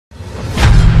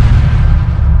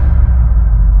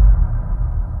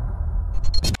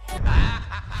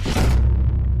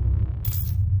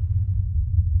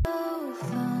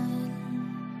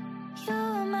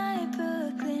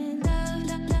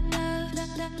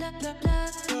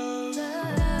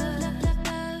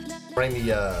Running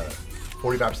the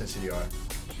 45% CDR.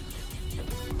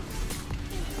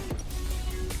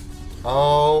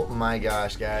 Oh my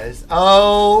gosh, guys.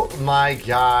 Oh my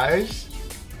gosh.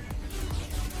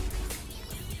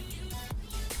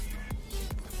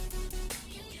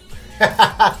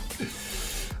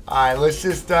 Alright, let's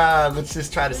just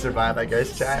try to survive, I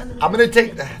guess, chat. I'm gonna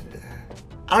take that.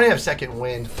 I don't even have second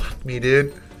win. Fuck me,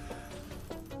 dude.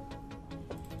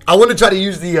 I want to try to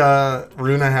use the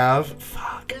rune I have.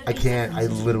 Fuck. I can't. I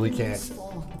literally can't.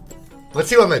 Let's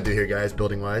see what I'm gonna do here, guys,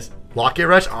 building wise. Locket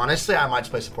rush, honestly, I might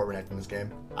just play support Renekton in this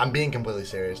game. I'm being completely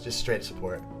serious. Just straight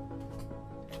support.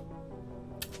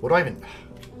 What do I even...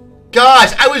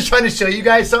 Gosh, I was trying to show you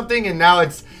guys something and now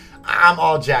it's... I'm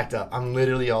all jacked up. I'm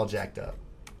literally all jacked up.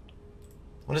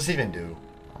 What does this even do?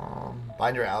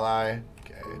 Bind your ally.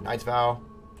 Okay, Knight's Vow.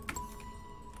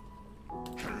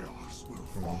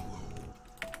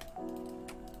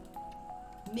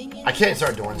 I can't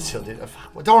start Doran Seal, dude.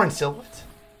 Doran Seal, what?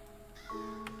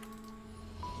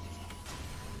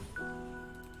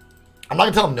 I'm not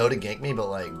gonna tell him no to gank me, but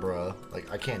like, bro, like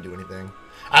I can't do anything.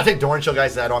 I think Doran Shield,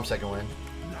 guys, I don't have second win.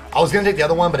 I was gonna take the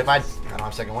other one, but if I don't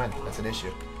have second win, that's an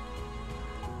issue.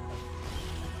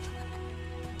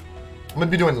 I'm gonna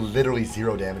be doing literally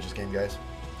 0 damage this game, guys.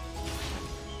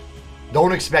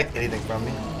 Don't expect anything from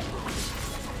me.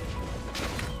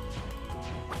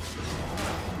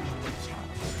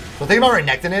 The thing about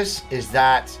Renekton is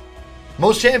that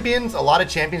most champions, a lot of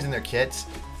champions in their kits,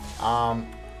 don't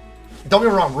get me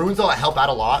wrong, runes will help out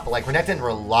a lot, but like Renekton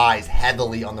relies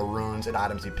heavily on the runes and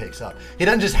items he picks up. He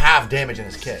doesn't just have damage in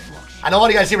his kit. I know a lot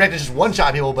of you guys see Renekton just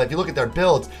one-shot people, but if you look at their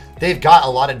builds, they've got a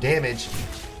lot of damage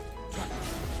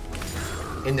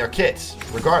in their kits,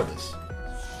 regardless.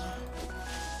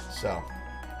 So.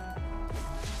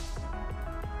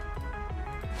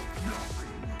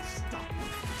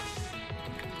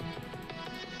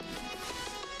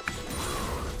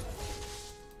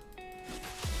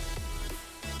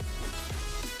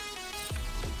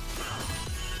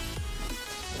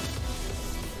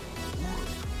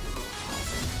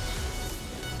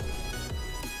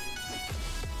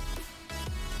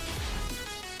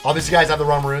 Obviously, guys, I have the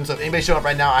wrong runes. So if anybody's showing up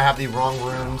right now, I have the wrong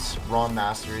runes, wrong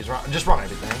masteries, just wrong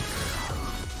everything.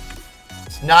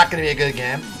 It's not going to be a good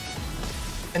game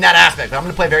in that aspect. But I'm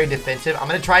going to play very defensive. I'm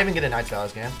going to try even get a Knight's Vow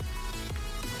this game.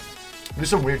 Do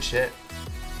some weird shit.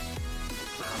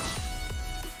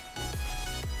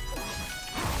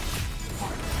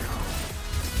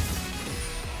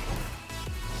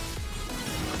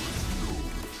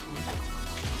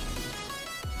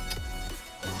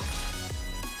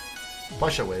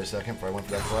 Probably should wait a second before I went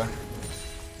for that play.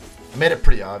 I made it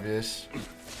pretty obvious.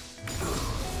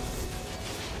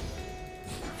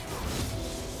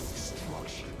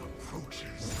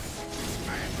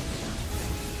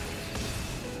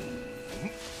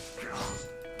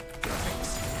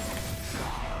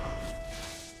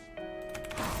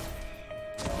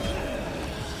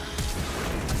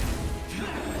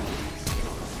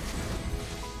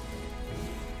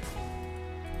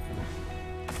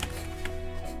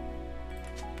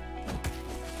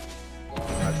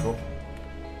 Cool.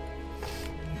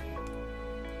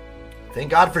 Thank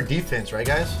God for defense, right,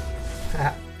 guys?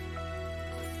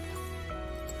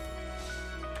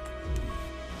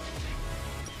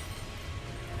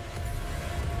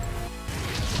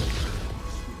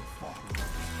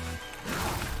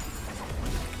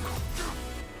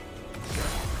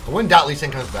 When Lee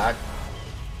Sin comes back.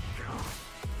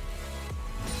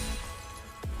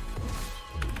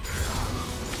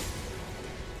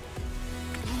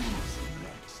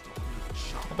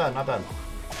 Not bad, not bad.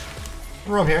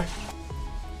 Room here.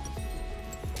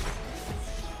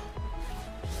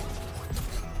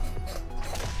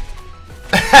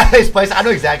 His place. I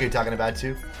know exactly what you're talking about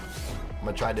too. I'm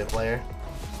gonna try to play her.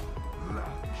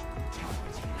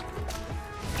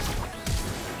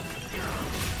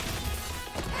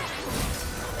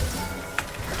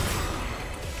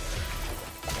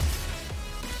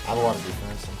 I have a lot of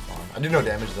defense. I'm fine. I do no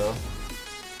damage though.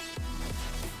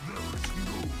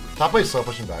 Top lane's slow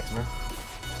pushing back to me.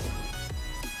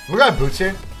 We got boots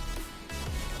here.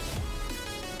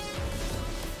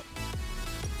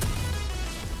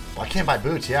 Well, I can't buy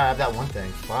boots. Yeah, I have that one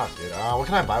thing. Fuck, dude. What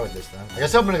can I buy with this then? I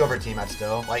guess I'm gonna go for a team match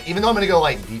still. Like, even though I'm gonna go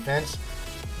like defense,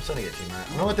 I'm still gonna get a team match.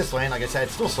 I'm gonna let this lane. Like I said,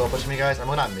 it's still slow pushing me, guys. I'm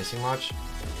really not missing much.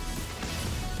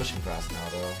 Pushing fast now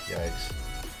though. Yikes.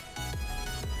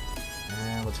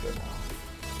 And let's go now.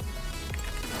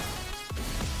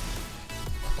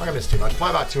 I'm not gonna miss too much.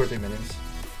 Probably about 2 or 3 minutes.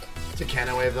 It's a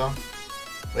cannon wave though.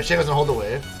 Wait, Shay doesn't hold the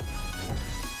wave.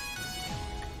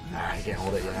 I can't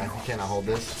hold it, yeah. I cannot hold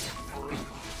this.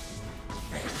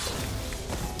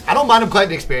 I don't mind him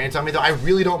collecting experience on me, though. I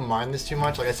really don't mind this too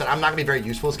much. Like I said, I'm not going to be very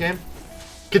useful this game.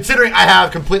 Considering I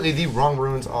have completely the wrong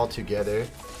runes altogether.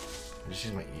 I just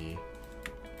use my E.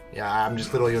 Yeah, I'm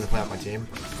just literally going to play out my team.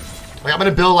 Like, I'm going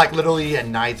to build, like, literally a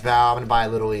Knight's Vow. I'm going to buy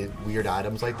literally weird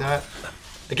items like that.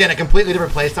 Again, a completely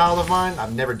different playstyle of mine.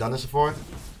 I've never done this before.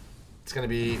 It's going to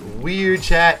be weird,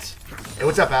 chat. Hey,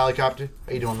 what's up, Helicopter?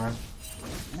 How you doing, man?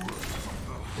 I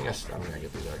think I'm going to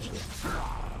get these, actually.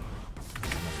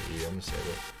 I'm going to save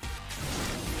it.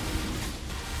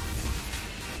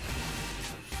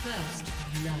 First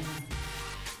love.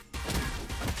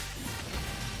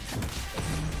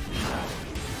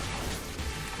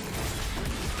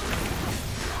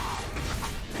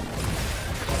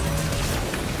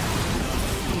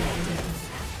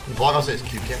 The block also says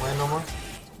Q can't land no more. I'm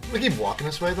gonna keep walking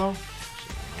this way though.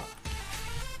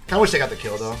 Kinda wish I got the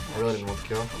kill though. I really didn't want the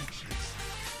kill.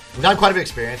 I'm down quite a bit of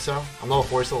experience though. I'm level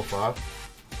 4, level 5.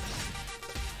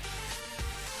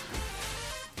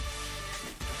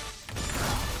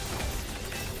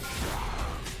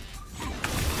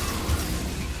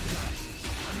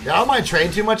 Yeah, I don't mind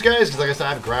trading too much, guys, because like I said,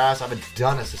 I have grass. I have a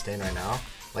ton of sustain right now.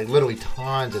 Like, literally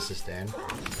tons of sustain.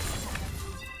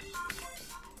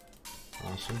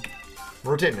 Awesome.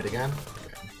 Rotate mid again.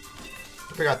 Okay.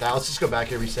 I forgot that. Let's just go back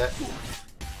here, reset.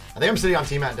 I think I'm sitting on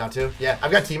T-Mat down too. Yeah,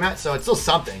 I've got T-Mat, so it's still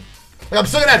something. Like, I'm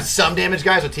still going to have some damage,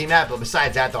 guys, with T-Mat, but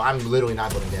besides that, though, I'm literally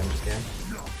not putting damage this game.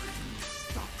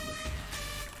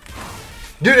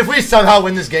 Dude, if we somehow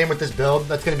win this game with this build,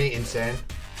 that's going to be insane.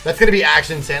 That's going to be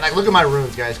actually insane. Like, look at my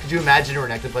runes, guys. Could you imagine a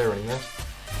Renekton player running this?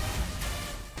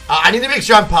 I need to make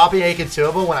sure I'm popping a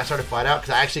consumable when I start a fight out,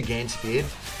 because I actually gain speed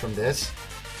from this.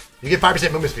 You get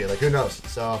 5% movement speed. Like, who knows?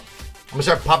 So, I'm going to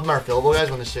start popping my refillable, guys,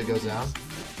 when this shit goes down.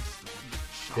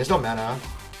 There's no mana.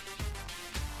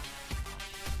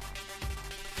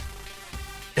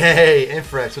 Hey,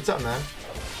 Infrex. What's up, man?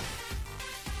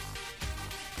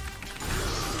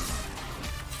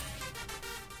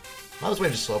 Might as well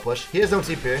just slow push. He has no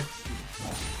TP.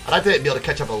 I'd like to be able to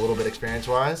catch up a little bit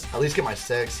experience-wise. At least get my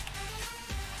 6.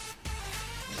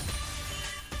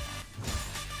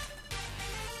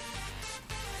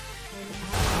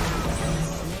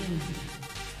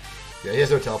 Yeah, he has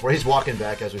no teleport. He's walking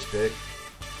back as we speak.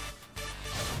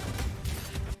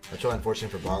 That's really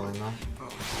unfortunate for bot lane, though.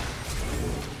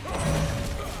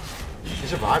 He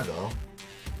survived, though.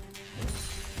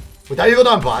 With that eagle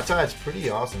on bot side, it's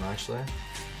pretty awesome, actually.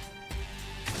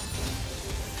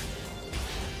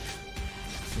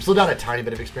 I'm still down a tiny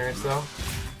bit of experience, though.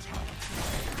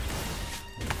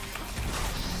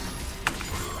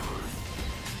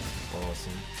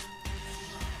 Awesome.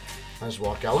 I just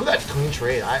walk out. Look at that clean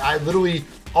trade. I literally,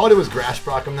 all I did was grass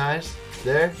proc him nice.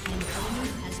 There.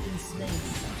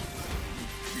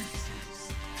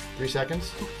 3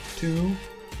 seconds. 2,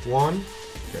 1.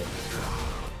 Okay.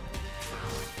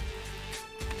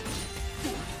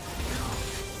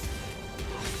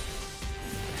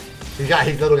 He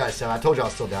little guy 7. I told you I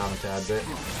was still down a tad bit.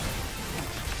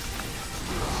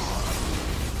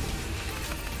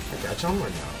 I catch him or no?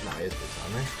 Nah, he has boots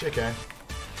on me. JK.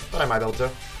 Thought I might be able to.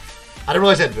 I didn't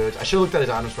realize he had boots. I should have looked at his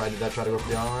items before I did that. Try to go for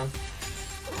the auto line.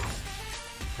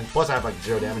 And plus, I have like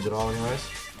 0 damage at all, anyways.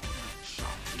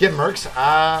 Get mercs?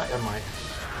 I might.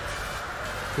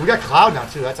 We got Cloud now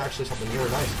too. That's actually something really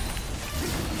nice.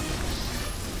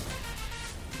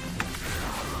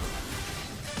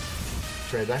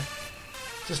 Trade there.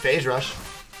 Just phase rush.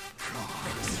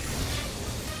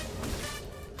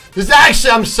 This is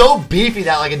actually, I'm so beefy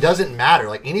that like it doesn't matter.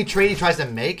 Like any trade he tries to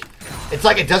make, it's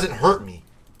like it doesn't hurt me.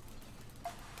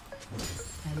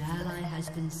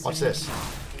 Watch this.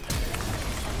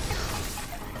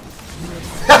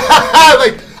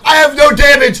 Like I have no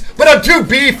damage, but I'm too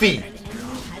beefy.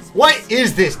 What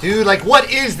is this, dude? Like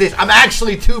what is this? I'm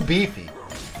actually too beefy.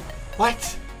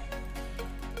 What?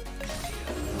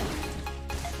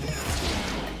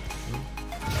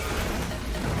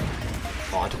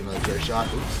 Oh, I took another chair shot.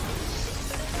 Oops.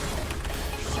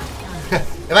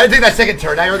 If I didn't take that second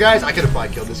turn aggro, guys, I could have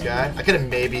probably killed this guy. I could have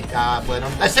maybe played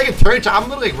him. That second turn shot, I'm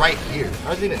literally right here. I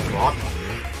wasn't even dropping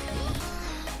here.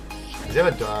 Does he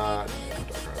have a dark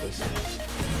harvest?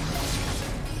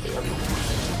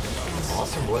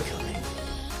 Awesome blitz.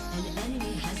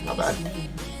 Not bad.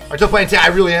 Alright, so playing tank. I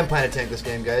really am playing to tank this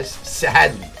game, guys.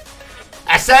 Sadly.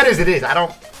 As sad as it is, I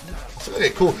don't. Still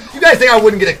get cool. You guys think I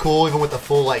wouldn't get it cool even with the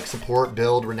full like support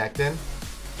build Renekton?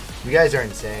 You guys are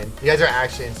insane. You guys are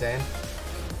actually insane.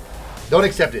 Don't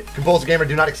accept it. Compulsive gamer,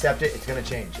 do not accept it. It's gonna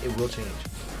change. It will change.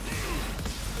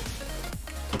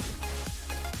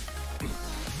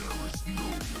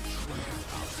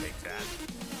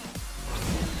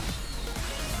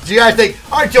 Do you guys think,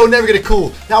 alright, Joe, never gonna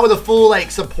cool? Not with a full, like,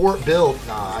 support build.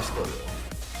 Nah, I still will.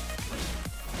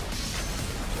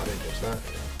 I didn't catch that.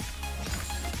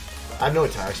 I have no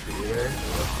attack speed either.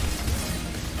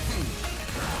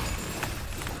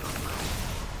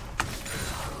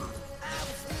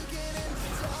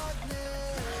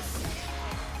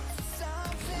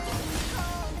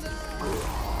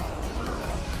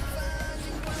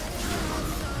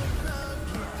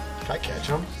 Can I catch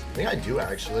him? I think I do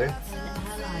actually. An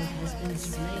ally has been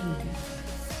slain.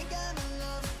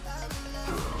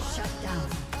 Shut down.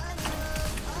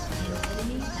 An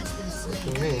enemy has been slain.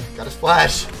 Look at me. Got a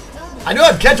splash. I knew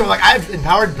I'd catch him. Like, I have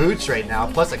empowered boots right now,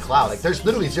 plus a cloud. Like, there's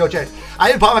literally zero chance. I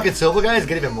didn't pop my Silva guys,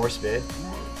 get even more speed.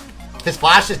 His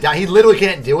flash is down. He literally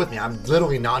can't deal with me. I'm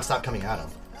literally non-stop coming at him.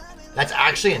 That's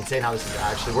actually insane how this is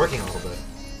actually working a little bit.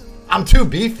 I'm too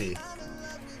beefy.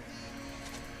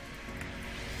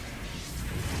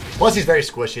 Plus, he's very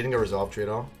squishy. He didn't get a resolve tree at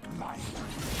all.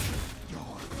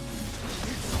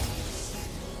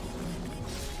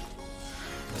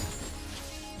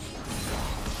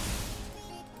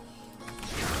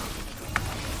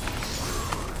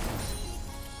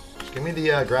 Just give me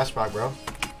the grass proc, bro.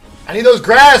 I need those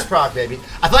grass proc, baby.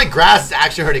 I feel like grass is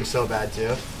actually hurting so bad,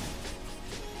 too.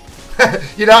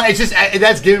 You know, it's just,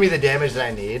 that's giving me the damage that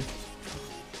I need.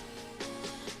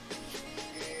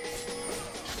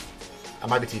 I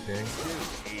might be TPing.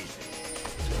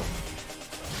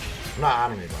 I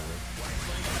don't need that.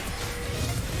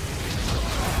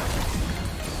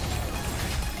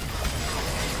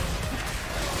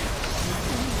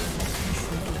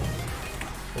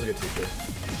 That's a good TP.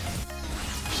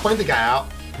 Just point the guy out.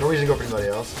 No reason to go for anybody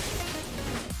else.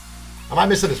 I might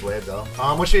miss this wave though.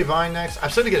 What should we be buying next? I'm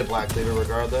still gonna get a black cleaver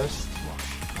regardless.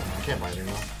 I can't buy it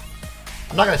anymore.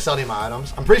 I'm not gonna sell any of my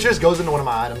items. I'm pretty sure this goes into one of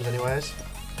my items anyways.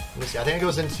 Let me see. I think it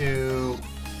goes into,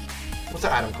 what's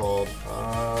that item called?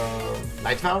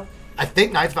 Knight's Vow? I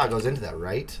think Knight's Vow goes into that,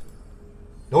 right?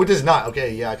 No, it does not.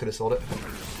 Okay, yeah, I could have sold it.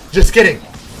 Just kidding.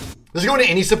 Does it go into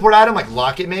any support item, like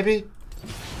Locket maybe?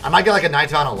 I might get like a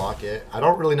Knight's Vow and a Locket. I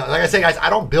don't really know. Like I say, guys, I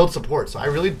don't build support, so I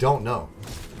really don't know.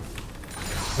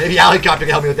 Maybe Alicopter can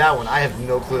help me with that one. I have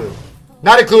no clue.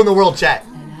 Not a clue in the world, chat.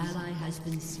 An ally has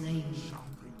been slain.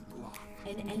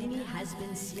 An enemy has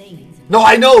been slain. No,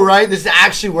 I know, right? This is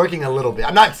actually working a little bit.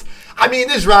 I'm not... I mean,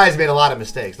 this Ryze made a lot of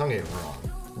mistakes. Don't get me wrong.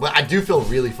 But I do feel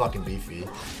really fucking beefy.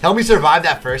 Help me survive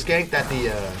that first gank that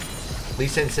the Lee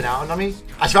Sin sent out on me.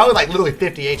 I survived with like literally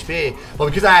 50 HP. But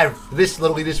because I have this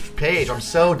page, I'm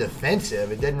so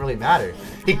defensive, it didn't really matter.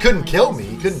 He couldn't kill me.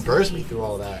 He couldn't burst me through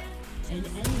all that.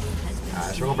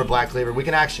 Alright, so we're going for Black Cleaver. We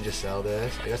can actually just sell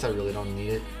this. I guess I really don't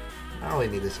need it. I don't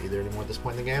really need this either anymore at this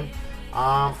point in the game.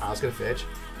 Let's go to Fitch.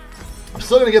 I'm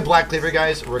still going to get Black Cleaver,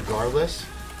 guys, regardless.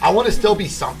 I want to still be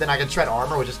something. I can tread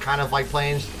armor, which is kind of like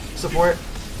playing support.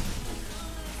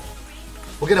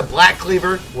 We'll get a Black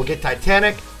Cleaver. We'll get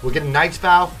Titanic. We'll get a Knight's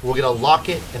Vow. We'll get a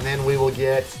Locket. And then we will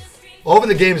get...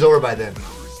 Hopefully the game's over by then.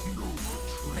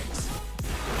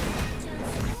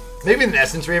 Maybe an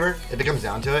Essence Reaver, if it comes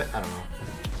down to it. I don't know.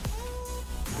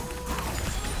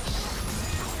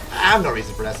 I have no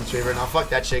reason for an Essence Reaver now. Fuck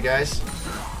that shit, guys.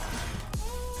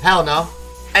 Hell no.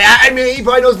 I mean, he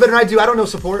probably knows better than I do. I don't know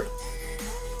support.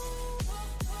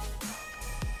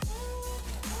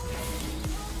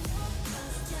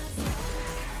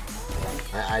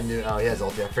 I knew. Oh, he has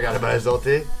ulti. I forgot about his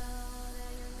ulti.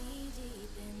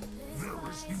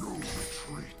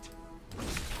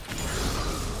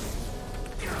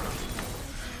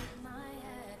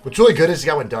 What's really good is this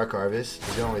guy went Dark Harvest.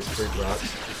 He's always free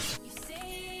drops.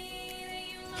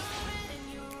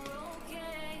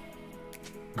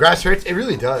 Grass hurts? It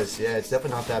really does. Yeah, it's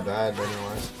definitely not that bad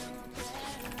anymore.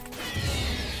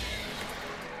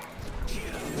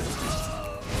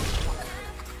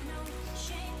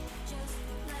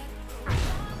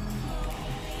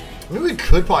 I mean, we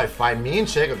could probably fight. Me and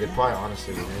Shaco could probably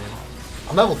honestly win.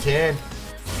 I'm level 10.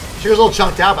 Shaco's a little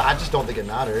chunked out, but I just don't think it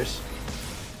matters.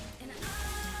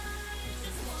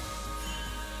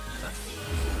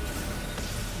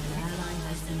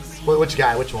 Wait, which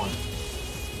guy? Which one?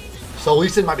 So Lee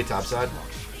Sin might be topside.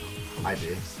 Might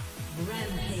be.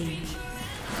 Rampage.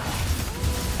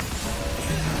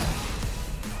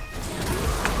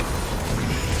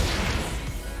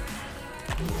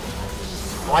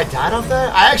 Oh, I died off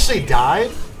that? I actually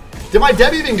died? Did my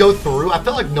Deb even go through? I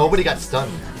felt like nobody got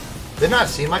stunned. Did not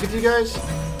seem like it to you guys?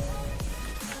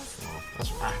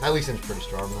 Oh, that Lee Sin's pretty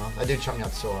strong though. That dude chunked me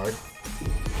out so hard.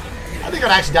 I think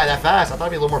I'd actually die that fast. I thought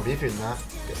I'd be a little more beefier than that.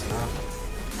 Guess not.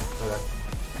 Okay.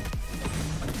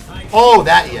 Oh,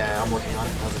 that, yeah, I'm working on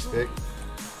it as I speak.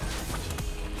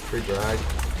 Free drag.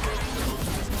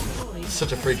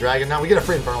 such a free dragon now. We get a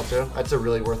free Infernal too. That's a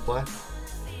really worth play.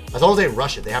 As long as they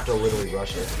rush it. They have to literally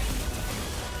rush it.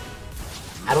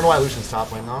 I don't know why Lucian's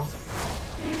top lane though.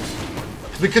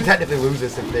 We could technically lose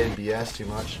this if they BS too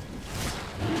much.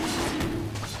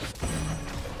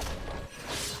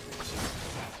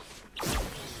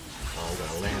 Oh, we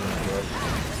gotta land on good.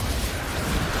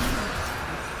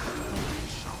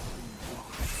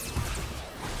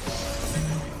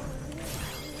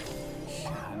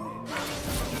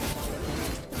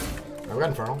 Alright, we got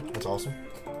Infernal. That's awesome.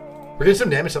 We're getting some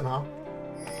damage somehow.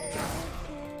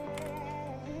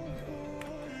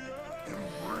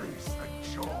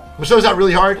 Michelle's out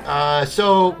really hard.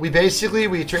 So we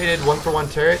traded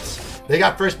 1-for-1 turrets. They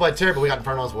got first blood turret, but we got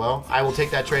Infernal as well. I will take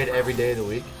that trade every day of the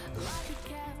week.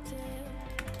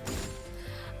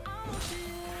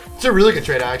 It's a really good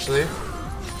trade, actually.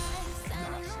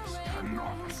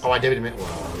 Oh, I debuted him.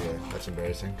 Well, yeah, that's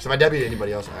embarrassing. Because if I debuted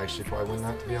anybody else, I actually probably win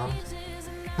that, to be honest.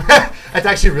 That's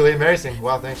actually really embarrassing.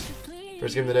 Wow, thanks.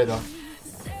 First game of the day, though.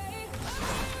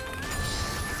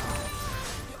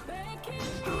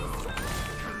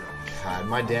 God,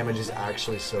 my damage is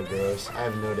actually so gross. I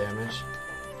have no damage.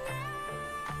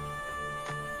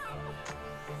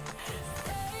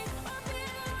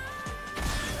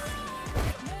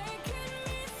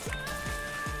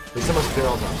 At least I must clear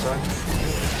all the upside.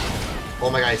 Oh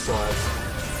my god, he's still alive.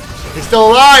 He's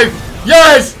still alive!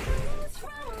 Yes!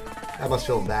 That must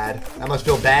feel bad. That must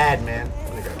feel bad, man.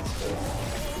 Oh my god.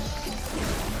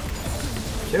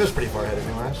 It was pretty far ahead of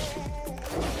me last.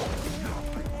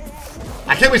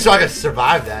 I can't believe Saga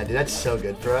survived that, dude. That's so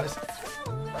good for us.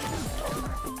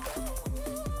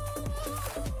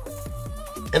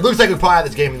 It looks like we probably have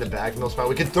this game in the bag for the most part.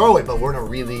 We could throw it, but we're in a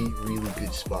really, really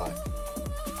good spot.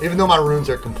 Even though my runes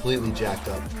are completely jacked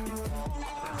up.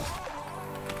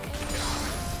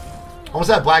 Almost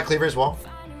had Black Cleaver as well.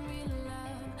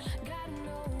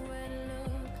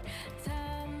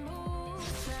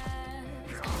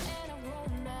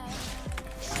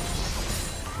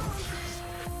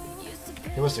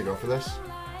 He wants to go for this.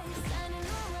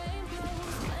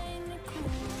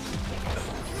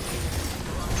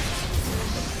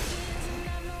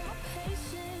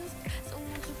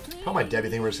 Probably my Debbie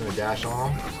thing, we're just gonna dash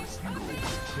on him.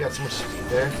 We got so much speed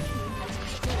there.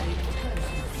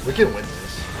 We can win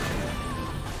this.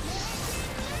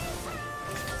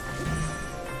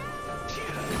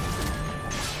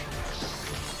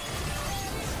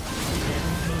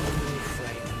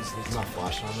 He's not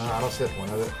flashing on that. I don't see the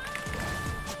point of it.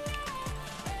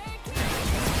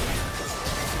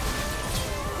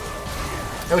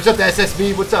 Hey, what's up, the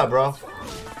SSB? What's up, bro?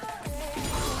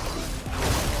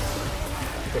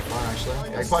 Okay, fine, actually.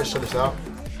 Yeah, I can probably shut this out.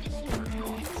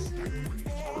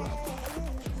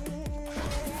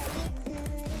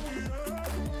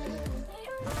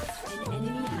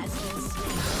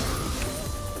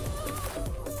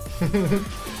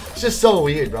 It's just so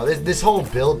weird, bro. This whole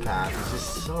build path is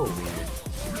just so weird.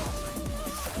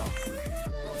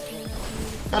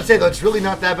 Gotta say though, it's really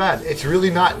not that bad. It's really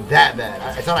not that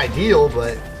bad. It's not ideal,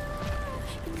 but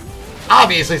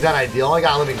obviously it's not ideal. I only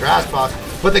got a living grass box,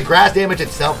 but the grass damage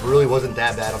itself really wasn't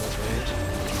that bad on this range.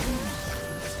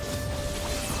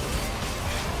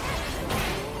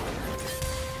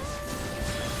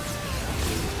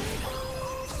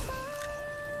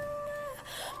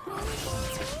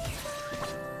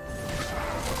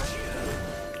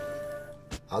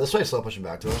 Oh, this way slow pushing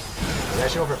back to us. Did I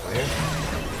actually go for a play here?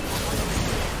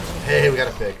 Hey, we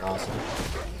got a pick. Awesome.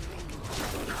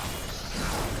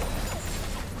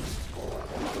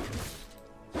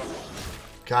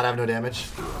 God, I have no damage.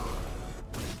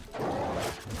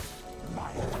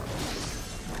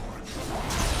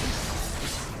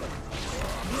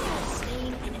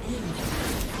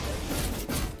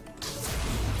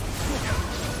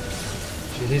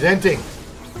 He's ending.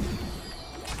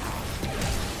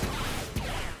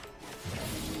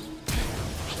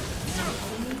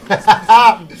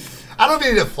 I don't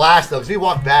need to flash though, because if he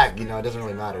walk back, you know, it doesn't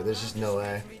really matter. There's just no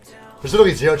way. There's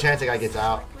literally zero chance that guy gets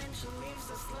out.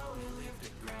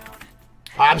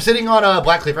 I'm sitting on a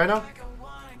Black Cleave right now.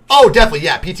 Oh, definitely,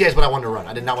 yeah. PTA is what I wanted to run.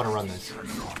 I did not want to run this.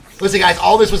 Listen, guys,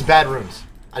 all this was bad runes.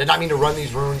 I did not mean to run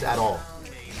these runes at all.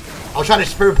 I was trying to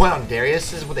spirit point on Darius.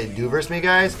 This is what they do versus me,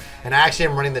 guys. And I actually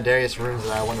am running the Darius runes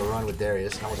that I want to run with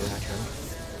Darius, not with Renekton.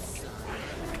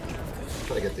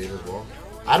 Try to get these as well.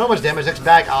 I don't know how much damage. Next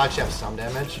back, I'll actually have some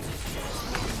damage.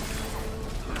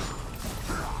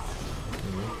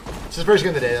 This is the first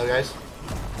game of the day, though, guys.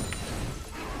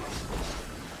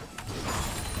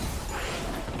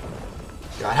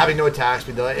 God, having no attack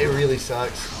speed, though, it really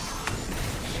sucks.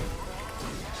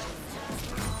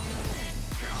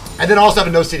 And then also have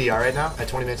a no CDR right now at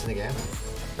 20 minutes in the game.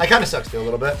 That kind of sucks too a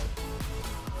little bit.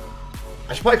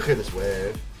 I should probably clear this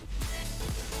wave.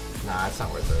 Nah, it's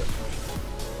not worth it.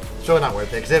 It's really not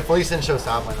worth it. Because if Fleeson shows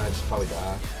top lane, I'd just probably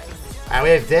die. Alright, we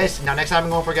have this. Now, next time I'm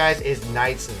going for, guys, is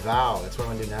Knight's Vow. That's what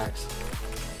I'm going to do next.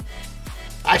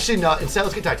 Actually, no. Instead,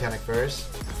 let's get Titanic first.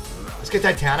 Let's get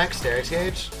Titanic, Sterix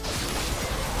Gauge.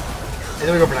 And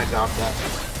then we go for Knight's Vow after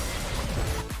that.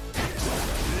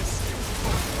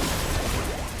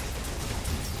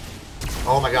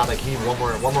 Oh my god, like he need one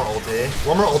more ulti.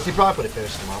 One more ulti prop would have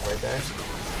finished him off right there.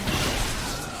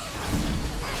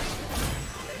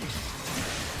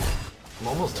 I'm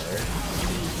almost there.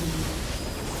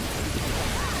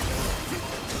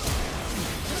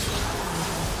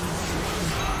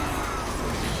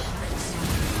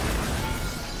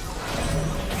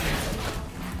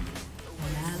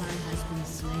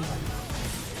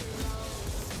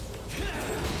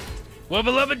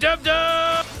 Wubba lubba dub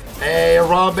dub! Hey,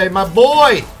 Arambe, my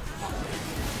boy!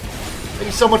 Thank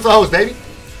you so much for the host, baby.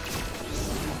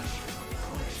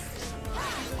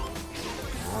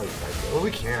 Oh,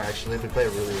 we can actually if we play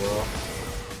it really well.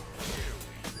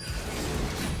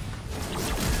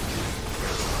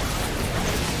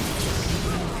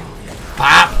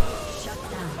 Pop!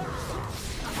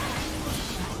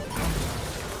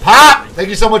 Pop! Thank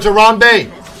you so much,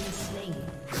 Arambe.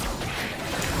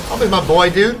 Arambe's my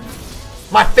boy, dude.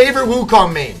 My favorite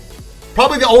Wukong main.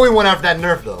 Probably the only one after that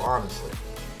nerf, though, honestly.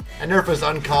 That nerf was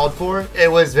uncalled for. It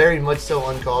was very much so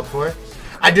uncalled for.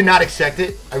 I did not expect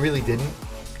it. I really didn't.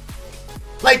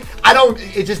 Like,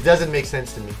 it just doesn't make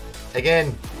sense to me.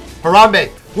 Again, Harambe,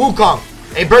 Wukong,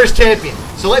 a burst champion.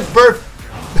 So let's burst.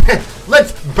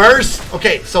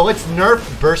 Okay, so let's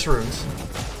nerf burst runes.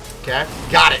 Okay,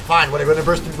 got it. Fine, whatever. We're gonna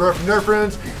burst nerf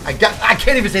runes. I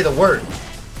can't even say the word.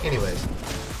 Anyways,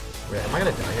 wait, am I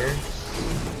gonna die here?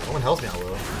 Someone helps me out a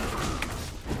little.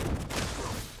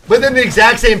 Within the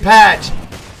exact same patch,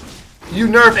 you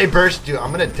nerf a burst. Dude,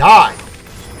 I'm gonna die.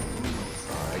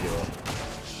 Alright, I give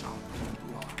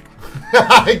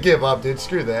up. I give up, dude.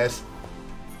 Screw this.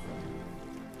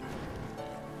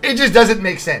 It just doesn't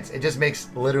make sense. It just makes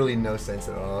literally no sense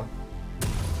at all.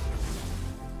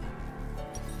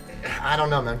 I don't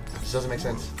know, man. It just doesn't make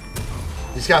sense.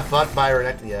 You just got fucked by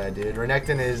Renekton. Yeah, dude.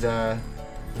 Renekton is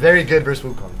very good versus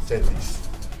Wukong, to say the least.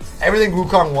 Everything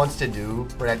Wukong wants to do,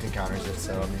 Renekton counters it.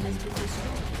 So, I mean,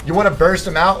 you want to burst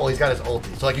him out? Well, he's got his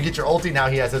ulti. So, like, you get your ulti, now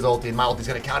he has his ulti, and my ulti's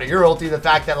going to counter your ulti. The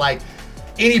fact that, like,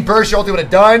 any burst your ulti would have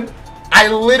done, I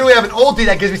literally have an ulti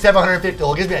that gives me 750.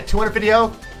 Well, it gives me a 250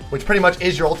 health, which pretty much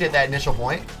is your ulti at that initial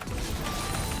point.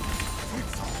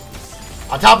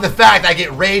 On top of the fact I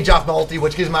get rage off my ulti,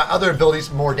 which gives my other abilities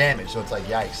more damage. So, it's like,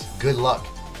 yikes. Good luck.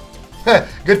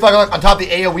 Good fucking luck. On top of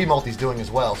the AoE multi's doing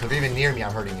as well. So, if you're even near me,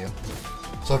 I'm hurting you.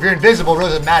 So if you're invisible, it really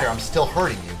doesn't matter. I'm still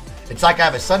hurting you. It's like I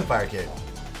have a Sunfire kit.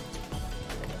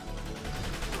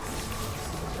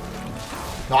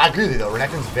 No, I agree with you though.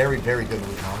 Renekton's very, very good in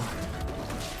Wukong.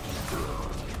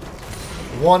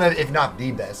 One of, if not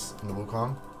the best in the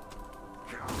Wukong.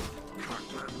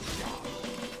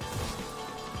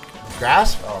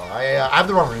 Grasp? Oh, I have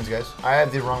the wrong runes, guys. I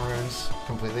have the wrong runes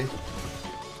completely.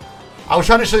 I was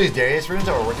trying to show these Darius runes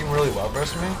that were working really well for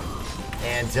us for me.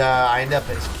 And I ended up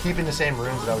keeping the same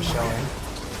runes that I was showing.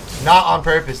 Not on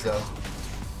purpose, though.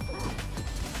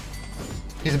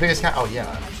 He's the biggest cat. Oh,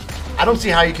 yeah. I don't see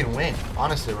how you can win,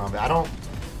 honestly, Rombe. I don't...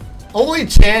 Only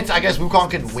chance I guess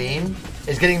Wukong could win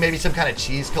is getting maybe some kind of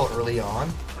cheese kill early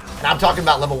on. And I'm talking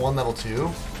about level 1, level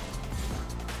 2.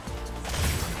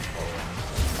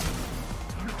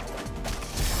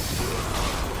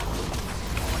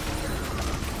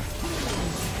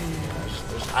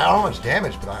 I don't know how much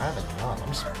damage, but I have enough. I'm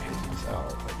just freaking this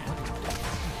out. Like, what are you doing?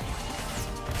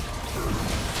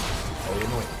 Oh, you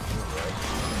know what?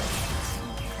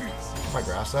 My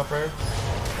grass up right?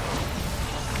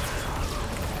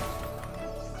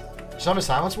 She's on a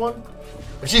silence one?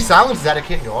 If she silences that, it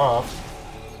can't go off.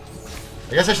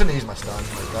 I guess I shouldn't use my stun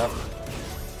like that.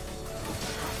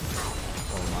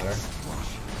 Doesn't matter.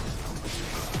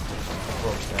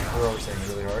 We're overstaying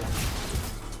really hard.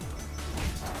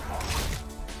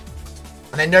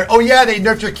 And they nerfed, oh yeah, they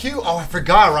nerfed your Q. Oh, I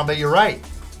forgot, Rumba, you're right.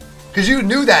 Because you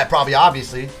knew that probably,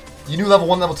 obviously. You knew level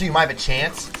 1, level 2, you might have a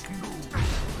chance.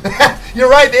 You're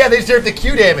right, yeah, they just nerfed the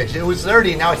Q damage. It was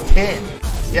 30, now it's 10.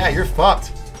 Yeah, you're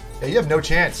fucked. Yeah, you have no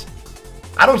chance.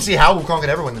 I don't see how Wukong could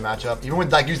ever win the matchup, even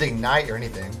with like using Ignite or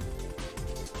anything.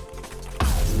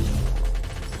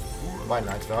 Buy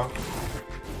Knight's Vow.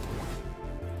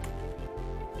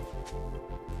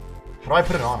 How do I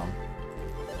put it on him?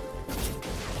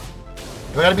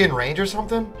 Do I gotta be in range or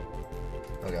something?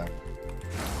 Okay.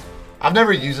 I've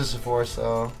never used this before,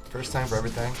 so first time for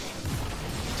everything.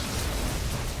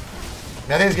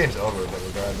 I think this game's over, but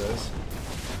regardless.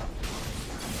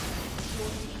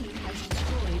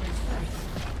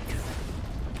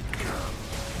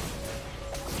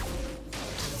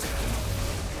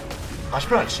 I should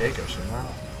put on Shaco, shouldn't I?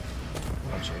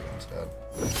 Put on Shaco instead.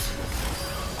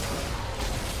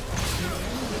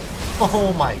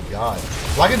 Oh my god.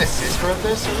 Do I get an assist for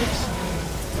this?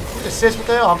 Get an assist? What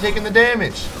the hell? I'm taking the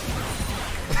damage.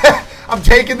 I'm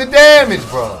taking the damage,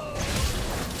 bro.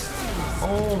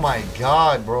 Oh my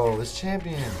god, bro. This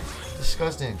champion.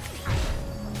 Disgusting.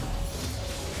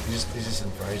 He's just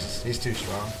in fire. He's too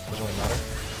strong. Doesn't really matter.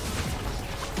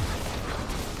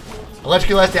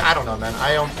 Electrocute last day, I don't know, man.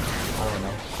 I don't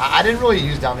know. I didn't really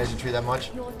use Domination Tree that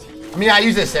much. I mean, I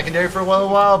used it as secondary for a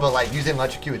while, but like using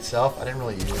Electrocute itself, I didn't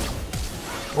really use it.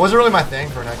 It wasn't really my thing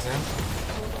for next in.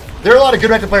 There are a lot of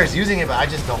good Renekton players using it, but I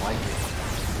just don't like it.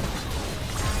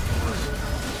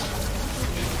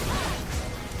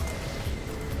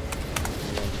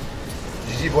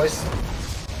 GG, boys.